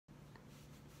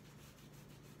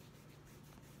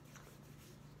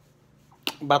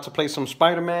About to play some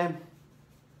Spider-Man.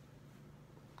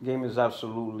 Game is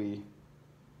absolutely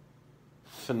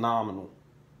phenomenal.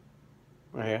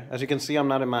 Right here. As you can see, I'm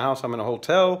not in my house. I'm in a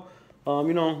hotel.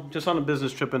 You know, just on a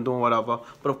business trip and doing whatever.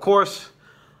 But of course,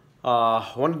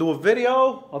 I want to do a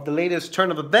video of the latest turn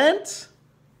of events.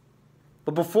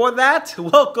 But before that,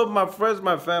 welcome my friends,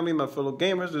 my family, my fellow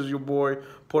gamers. This is your boy,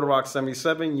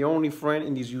 PorterRock77, your only friend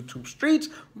in these YouTube streets.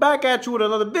 Back at you with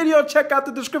another video. Check out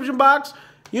the description box.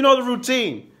 You know the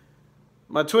routine.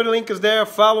 My Twitter link is there.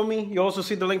 Follow me. You also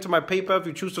see the link to my PayPal if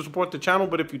you choose to support the channel.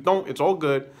 But if you don't, it's all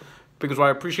good. Because what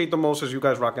I appreciate the most is you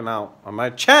guys rocking out on my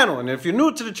channel. And if you're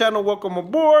new to the channel, welcome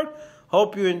aboard.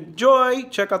 Hope you enjoy.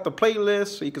 Check out the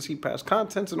playlist so you can see past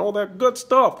contents and all that good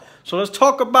stuff. So let's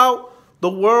talk about the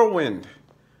whirlwind.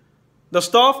 The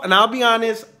stuff, and I'll be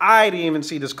honest, I didn't even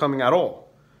see this coming at all.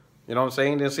 You know what I'm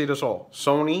saying? Didn't see this all.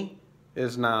 Sony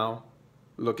is now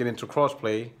looking into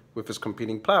crossplay with its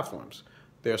competing platforms.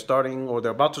 They're starting, or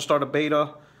they're about to start a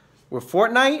beta with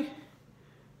Fortnite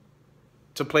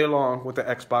to play along with the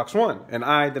Xbox One. And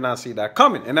I did not see that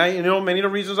coming. And you know, many of the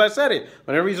reasons I said it.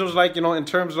 Many of the reasons, like, you know, in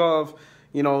terms of,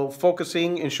 you know,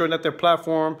 focusing, ensuring that their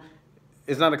platform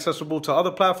is not accessible to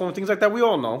other platforms, things like that. We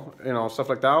all know, you know, stuff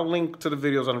like that. I'll link to the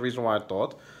videos on the reason why I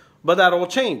thought. But that all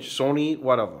changed. Sony,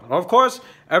 whatever. Of course,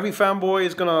 every fanboy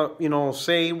is going to, you know,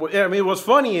 say, I mean, what's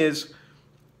funny is,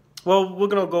 well, we're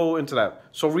going to go into that.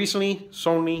 So recently,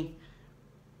 Sony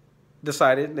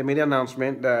decided, they made the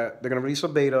announcement that they're going to release a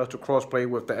beta to crossplay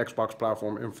with the Xbox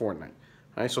platform in Fortnite.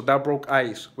 Right? So that broke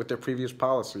ice with their previous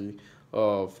policy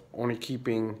of only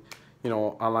keeping, you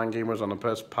know, online gamers on the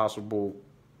best possible,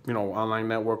 you know, online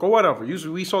network or whatever.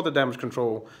 Usually we saw the damage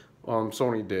control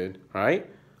Sony did, right?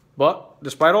 But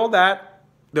despite all that,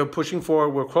 they're pushing forward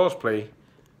with crossplay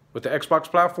with the Xbox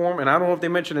platform. And I don't know if they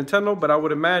mentioned Nintendo, but I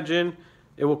would imagine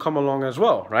it will come along as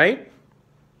well, right?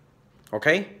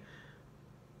 Okay?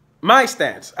 My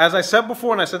stance, as I said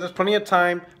before, and I said this plenty of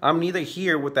time, I'm neither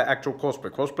here with the actual crossplay.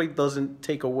 Crossplay doesn't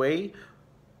take away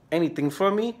anything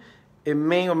from me. It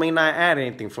may or may not add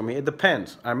anything for me. It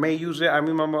depends. I may use it. I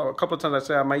remember a couple of times I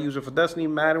said I might use it for Destiny,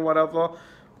 Madden, whatever.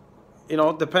 You know,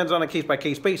 it depends on a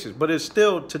case-by-case basis. But it's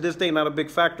still, to this day, not a big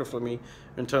factor for me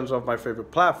in terms of my favorite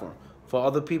platform. For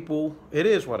other people, it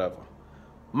is whatever.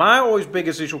 My always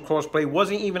biggest issue with crossplay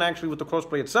wasn't even actually with the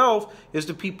crossplay itself. It's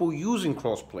the people using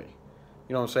crossplay.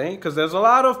 You know what I'm saying? Because there's a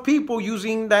lot of people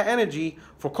using that energy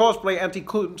for crossplay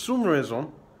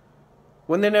anti-consumerism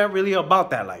when they're not really about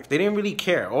that life. They didn't really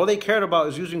care. All they cared about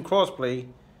is using crossplay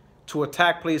to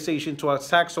attack PlayStation, to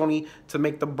attack Sony, to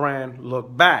make the brand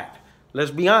look bad.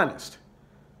 Let's be honest.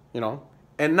 You know?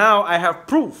 And now I have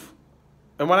proof.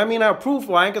 And when I mean I have proof,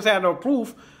 well, I ain't gonna say I have no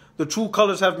proof. The true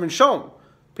colors have been shown.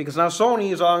 Because now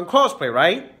Sony is on crossplay,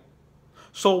 right?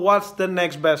 So what's the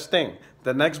next best thing?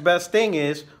 The next best thing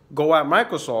is go at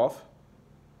Microsoft,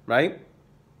 right?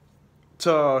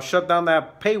 To shut down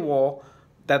that paywall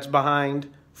that's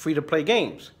behind free-to-play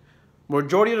games.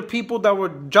 Majority of the people that were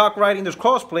jock riding this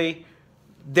crossplay,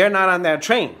 they're not on that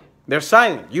train. They're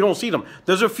silent. You don't see them.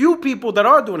 There's a few people that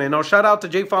are doing it. Now, shout out to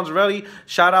Jay Fonzarelli.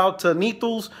 Shout out to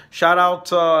Neethles. Shout out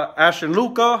to Ash and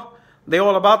Luca. They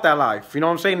all about that life. You know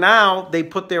what I'm saying? Now, they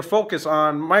put their focus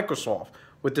on Microsoft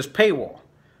with this paywall.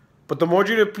 But the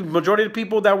majority of the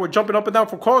people that were jumping up and down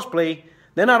for crossplay,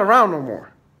 they're not around no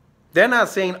more. They're not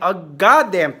saying a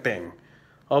goddamn thing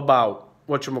about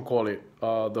whatchamacallit,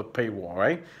 the paywall,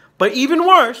 right? But even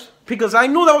worse, because I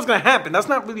knew that was going to happen. That's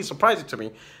not really surprising to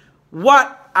me.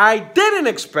 What I didn't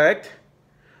expect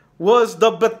was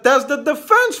the Bethesda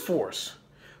Defense Force.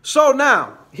 So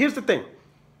now, here's the thing.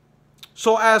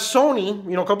 So as Sony,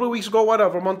 you know, a couple of weeks ago,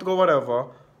 whatever, a month ago, whatever,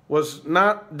 was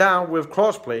not down with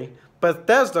crossplay,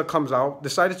 Bethesda comes out,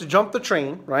 decided to jump the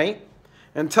train, right?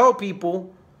 And tell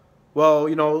people, well,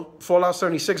 you know, Fallout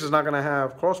 76 is not going to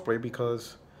have crossplay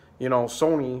because, you know,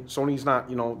 Sony's not,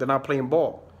 you know, they're not playing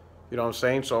ball. You know what I'm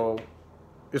saying? So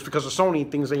it's because of Sony,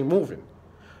 things ain't moving.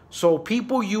 So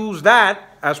people use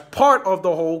that as part of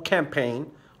the whole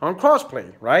campaign on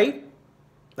crossplay, right?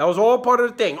 That was all part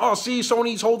of the thing. Oh, see,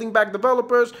 Sony's holding back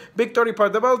developers, big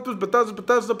 30-party developers,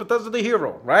 Bethesda the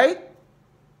hero, right?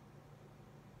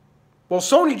 Well,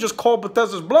 Sony just called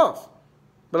Bethesda's bluff.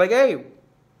 But like, hey,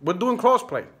 we're doing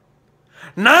crossplay.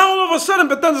 Now all of a sudden,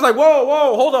 Bethesda's like, whoa,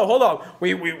 hold on.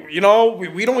 We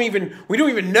don't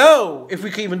even know if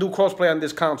we can even do crossplay on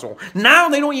this console. Now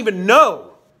they don't even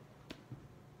know.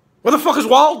 Where the fuck is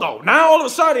Waldo? Now all of a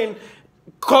sudden,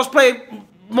 crossplay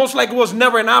most likely was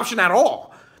never an option at all.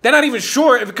 They're not even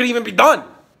sure if it could even be done.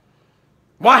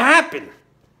 What happened?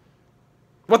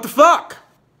 What the fuck?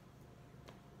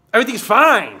 Everything's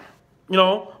fine. You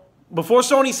know, before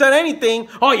Sony said anything,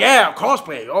 oh yeah,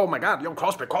 crossplay. Oh my God, yo,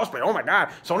 crossplay. Oh my God,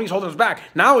 Sony's holding us back.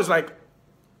 Now it's like,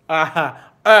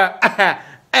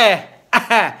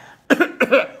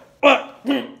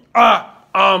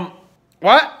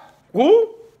 what?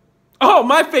 Who? Oh,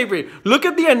 my favorite. Look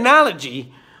at the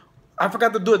analogy. I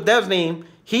forgot to do a dev's name.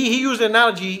 He used an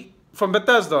analogy from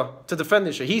Bethesda to defend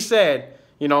this shit. He said,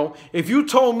 you know, if you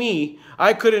told me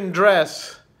I couldn't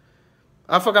dress,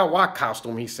 I forgot what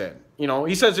costume he said. You know,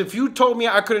 he says, if you told me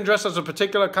I couldn't dress as a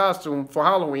particular costume for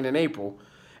Halloween in April,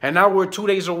 and now we're 2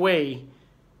 days away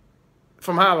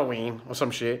from Halloween or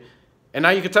some shit, and now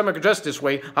you can tell me I could dress this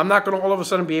way, I'm not going to all of a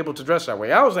sudden be able to dress that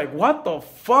way. I was like, what the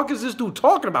fuck is this dude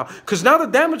talking about? Because now the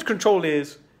damage control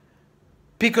is,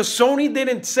 because Sony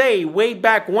didn't say way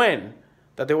back when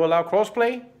that they will allow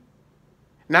crossplay,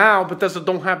 now Bethesda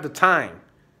don't have the time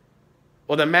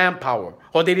or the manpower,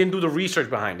 or they didn't do the research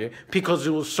behind it, because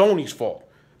it was Sony's fault.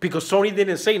 Because Sony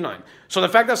didn't say nothing. So the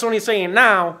fact that Sony's saying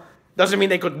now doesn't mean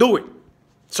they could do it.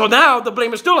 So now the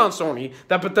blame is still on Sony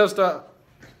that Bethesda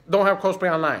don't have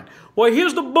crossplay online. Well,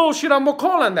 here's the bullshit I'm going to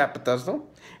call on that, Bethesda.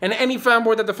 And any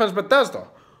fanboy that defends Bethesda.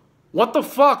 What the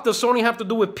fuck does Sony have to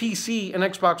do with PC and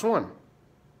Xbox One?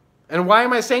 And why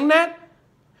am I saying that?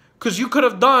 Because you could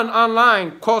have done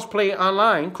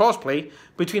crossplay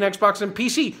between Xbox and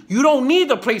PC. You don't need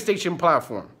the PlayStation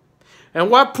platform. And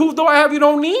what proof do I have you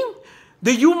don't need?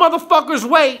 Did you motherfuckers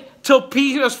wait till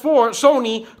PS4,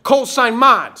 Sony, co-sign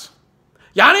mods?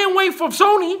 Y'all didn't wait for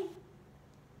Sony.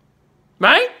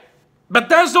 Right?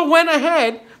 Bethesda went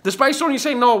ahead, despite Sony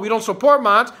saying, no, we don't support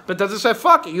mods. Bethesda said,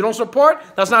 fuck it. You don't support?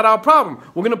 That's not our problem.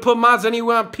 We're going to put mods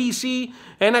anywhere on PC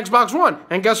and Xbox One.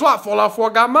 And guess what? Fallout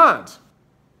 4 got mods.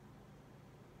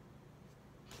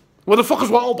 Where the fuck is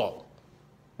Waldo?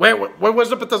 Where's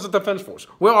the Bethesda Defense Force?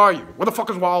 Where are you? Where the fuck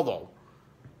is Waldo?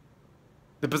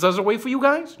 Did Bethesda wait for you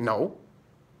guys? No.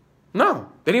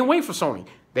 No. They didn't wait for Sony.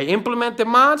 They implemented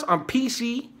mods on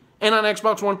PC and on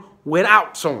Xbox One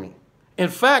without Sony. In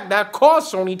fact, that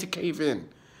caused Sony to cave in.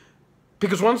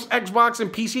 Because once Xbox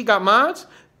and PC got mods,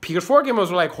 PS4 gamers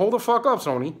were like, hold the fuck up,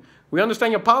 Sony. We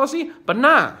understand your policy, but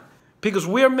nah. Because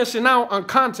we're missing out on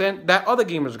content that other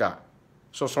gamers got.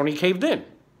 So Sony caved in.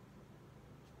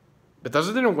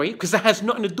 Bethesda didn't wait, because that has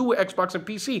nothing to do with Xbox and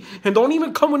PC. And don't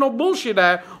even come with no bullshit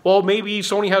that, well, maybe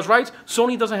Sony has rights.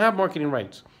 Sony doesn't have marketing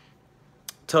rights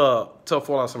to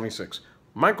Fallout 76.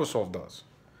 Microsoft does.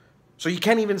 So you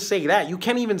can't even say that. You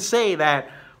can't even say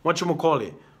that,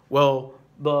 whatchamacallit, well,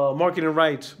 the marketing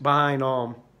rights behind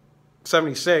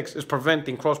 76 is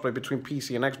preventing crossplay between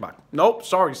PC and Xbox. Nope,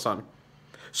 sorry, son.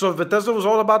 So if Bethesda was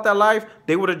all about that life,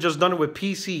 they would have just done it with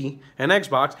PC and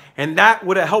Xbox, and that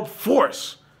would have helped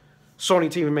force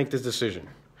Sony to even make this decision.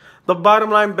 The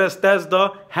bottom line,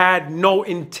 Bethesda had no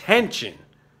intention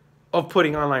of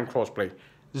putting online crossplay.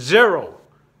 Zero.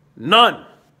 None.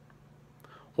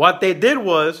 What they did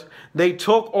was they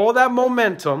took all that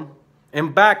momentum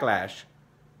and backlash,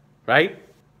 right,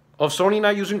 of Sony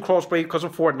not using crossplay because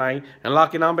of Fortnite and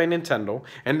locking down by Nintendo,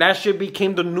 and that shit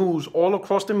became the news all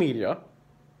across the media.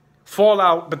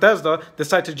 Fallout, Bethesda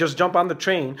decided to just jump on the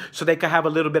train so they could have a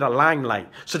little bit of limelight,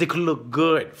 so they could look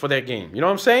good for their game. You know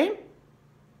what I'm saying?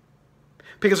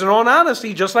 Because in all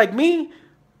honesty, just like me,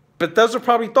 Bethesda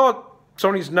probably thought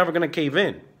Sony's never going to cave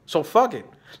in. So fuck it.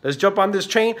 Let's jump on this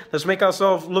train. Let's make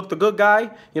ourselves look the good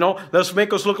guy. You know, let's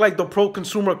make us look like the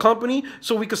pro-consumer company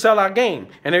so we could sell our game.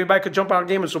 And everybody could jump on our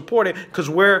game and support it because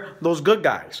we're those good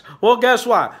guys. Well, guess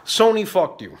what? Sony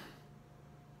fucked you.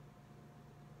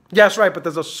 Yeah, that's right, but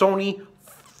there's a Sony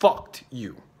fucked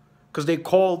you. Because they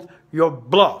called your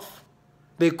bluff.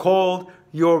 They called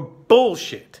your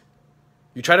bullshit.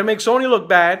 You try to make Sony look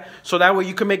bad so that way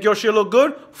you can make your shit look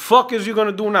good. Fuck is you going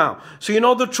to do now? So you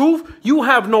know the truth? You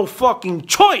have no fucking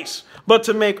choice but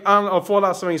to make a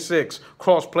Fallout 76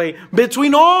 crossplay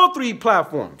between all three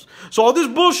platforms. So all this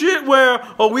bullshit where,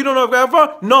 oh, we don't know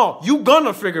ever. No, you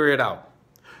gonna figure it out.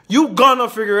 You gonna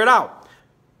figure it out.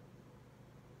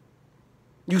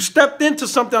 You stepped into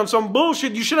something on some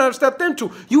bullshit you shouldn't have stepped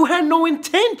into. You had no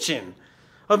intention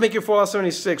of making Fallout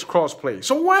 76 crossplay.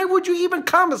 So why would you even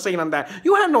conversate on that?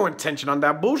 You had no intention on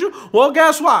that bullshit. Well,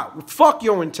 guess what? Fuck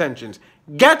your intentions.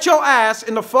 Get your ass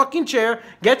in the fucking chair.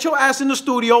 Get your ass in the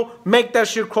studio. Make that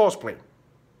shit crossplay.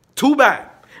 Too bad.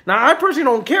 Now, I personally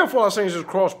don't care if Fallout 76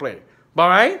 crossplay.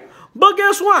 Alright? But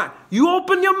guess what? You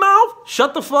open your mouth,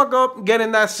 shut the fuck up, get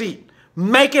in that seat.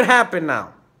 Make it happen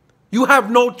now. You have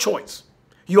no choice.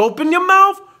 You open your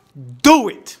mouth, do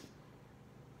it.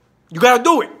 You gotta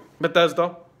do it,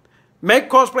 Bethesda.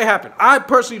 Make crossplay happen. I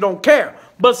personally don't care.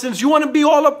 But since you want to be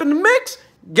all up in the mix,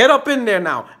 get up in there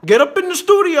now. Get up in the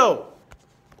studio.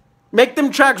 Make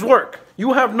them tracks work.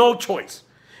 You have no choice.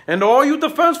 And all you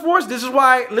defense force, this is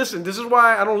why, listen, this is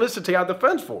why I don't listen to y'all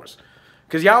defense force.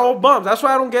 Because y'all all bums. That's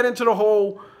why I don't get into the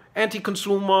whole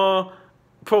anti-consumer,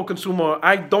 pro-consumer.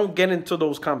 I don't get into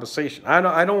those conversations. I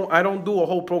don't do a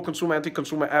whole pro-consumer,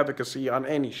 anti-consumer advocacy on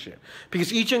any shit.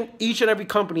 Because each and every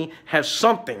company has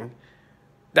something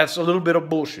that's a little bit of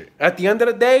bullshit. At the end of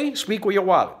the day, speak with your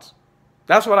wallets.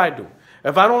 That's what I do.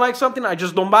 If I don't like something, I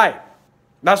just don't buy it.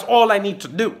 That's all I need to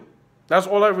do. That's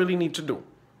all I really need to do.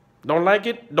 Don't like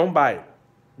it, don't buy it.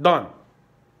 Done.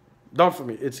 Done for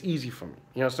me. It's easy for me.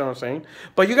 You understand what I'm saying?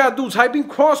 But you got dudes hyping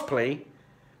crossplay,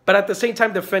 but at the same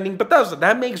time defending Bethesda.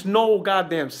 That makes no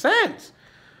goddamn sense.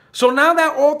 So now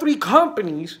that all three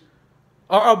companies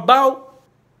are about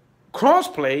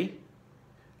crossplay,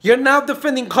 you're now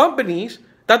defending companies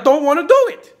that don't want to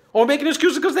do it or making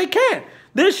excuses because they can't.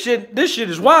 This shit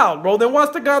is wild, bro. Then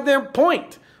what's the goddamn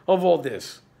point of all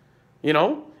this? You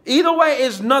know? Either way,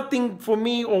 it's nothing for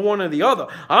me or one or the other.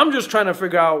 I'm just trying to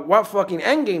figure out what fucking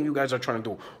endgame you guys are trying to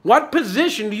do. What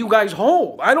position do you guys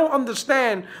hold? I don't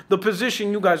understand the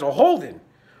position you guys are holding.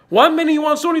 1 minute you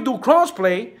want Sony to do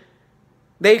crossplay,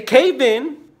 they cave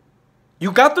in,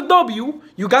 you got the W,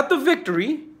 you got the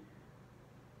victory,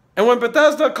 and when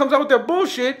Bethesda comes out with their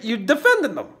bullshit, you're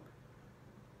defending them.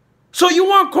 So you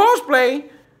want crossplay,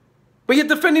 but you're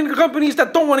defending the companies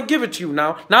that don't want to give it to you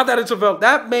now that it's available.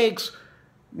 That makes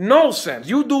no sense.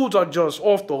 You dudes are just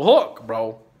off the hook,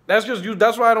 bro. That's just you.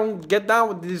 That's why I don't get down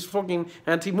with this fucking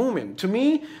anti-movement. To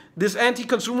me, this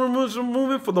anti-consumerism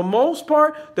movement, for the most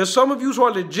part, there's some of you who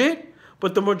are legit,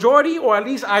 but the majority, or at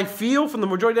least I feel from the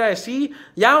majority that I see,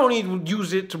 y'all don't even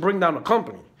use it to bring down the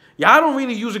company. Y'all don't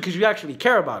really use it because you actually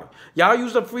care about it. Y'all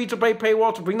use the free-to-play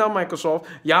paywall to bring down Microsoft.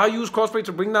 Y'all use Crossplay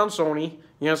to bring down Sony.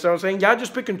 You understand what I'm saying? Y'all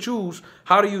just pick and choose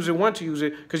how to use it, when to use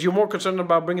it, because you're more concerned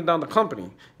about bringing down the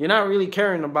company. You're not really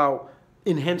caring about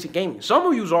enhancing gaming. Some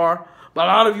of you are, but a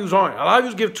lot of you aren't. A lot of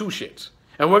you give two shits.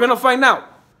 And we're going to find out.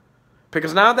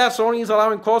 Because now that Sony is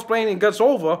allowing crossplay and it gets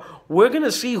over, we're going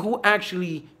to see who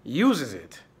actually uses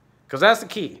it. Because that's the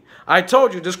key. I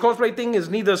told you, this crossplay thing is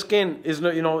neither skin,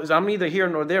 I'm neither here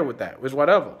nor there with that. It's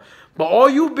whatever. But all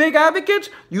you big advocates,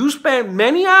 you spend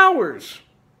many hours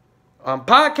on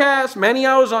podcasts, many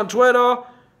hours on Twitter,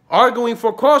 arguing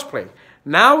for crossplay.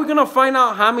 Now we're going to find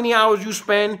out how many hours you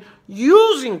spend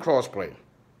using crossplay.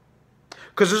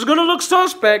 Because it's going to look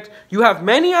suspect. You have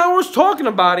many hours talking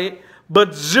about it,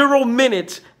 but 0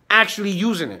 minutes actually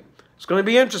using it. It's going to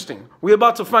be interesting. We're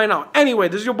about to find out. Anyway,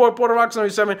 this is your boy, Porter Rocks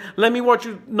 97. Let me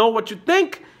know what you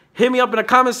think. Hit me up in the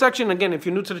comment section. Again, if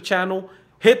you're new to the channel,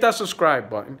 hit that subscribe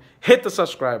button. Hit the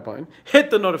subscribe button. Hit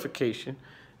the notification.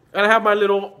 And I have my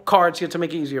little cards here to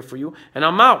make it easier for you. And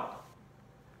I'm out.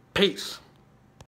 Peace.